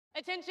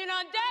Attention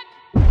on deck!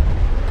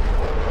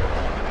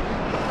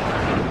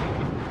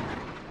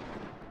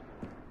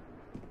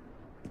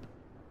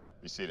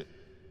 Be seated.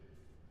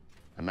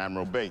 I'm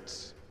Admiral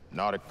Bates,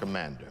 Nautic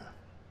Commander.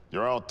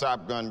 You're all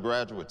Top Gun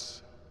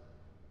graduates.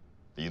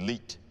 The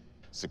elite.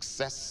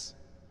 Success,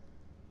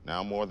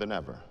 now more than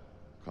ever,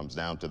 comes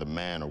down to the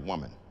man or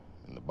woman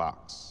in the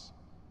box.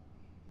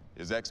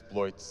 His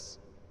exploits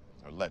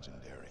are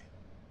legendary,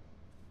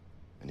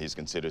 and he's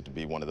considered to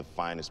be one of the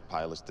finest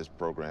pilots this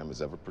program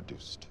has ever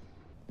produced.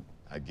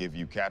 I give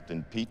you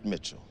Captain Pete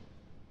Mitchell.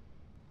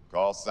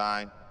 Call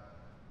sign,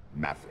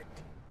 Maverick.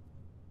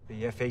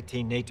 The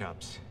F-18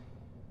 NATOPS.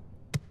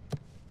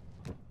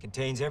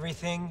 Contains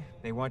everything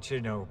they want you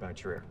to know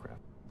about your aircraft.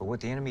 But what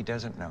the enemy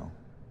doesn't know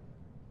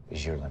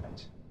is your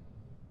limits.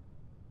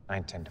 I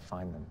intend to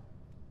find them,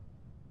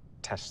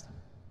 test them.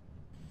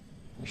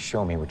 You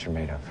show me what you're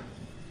made of.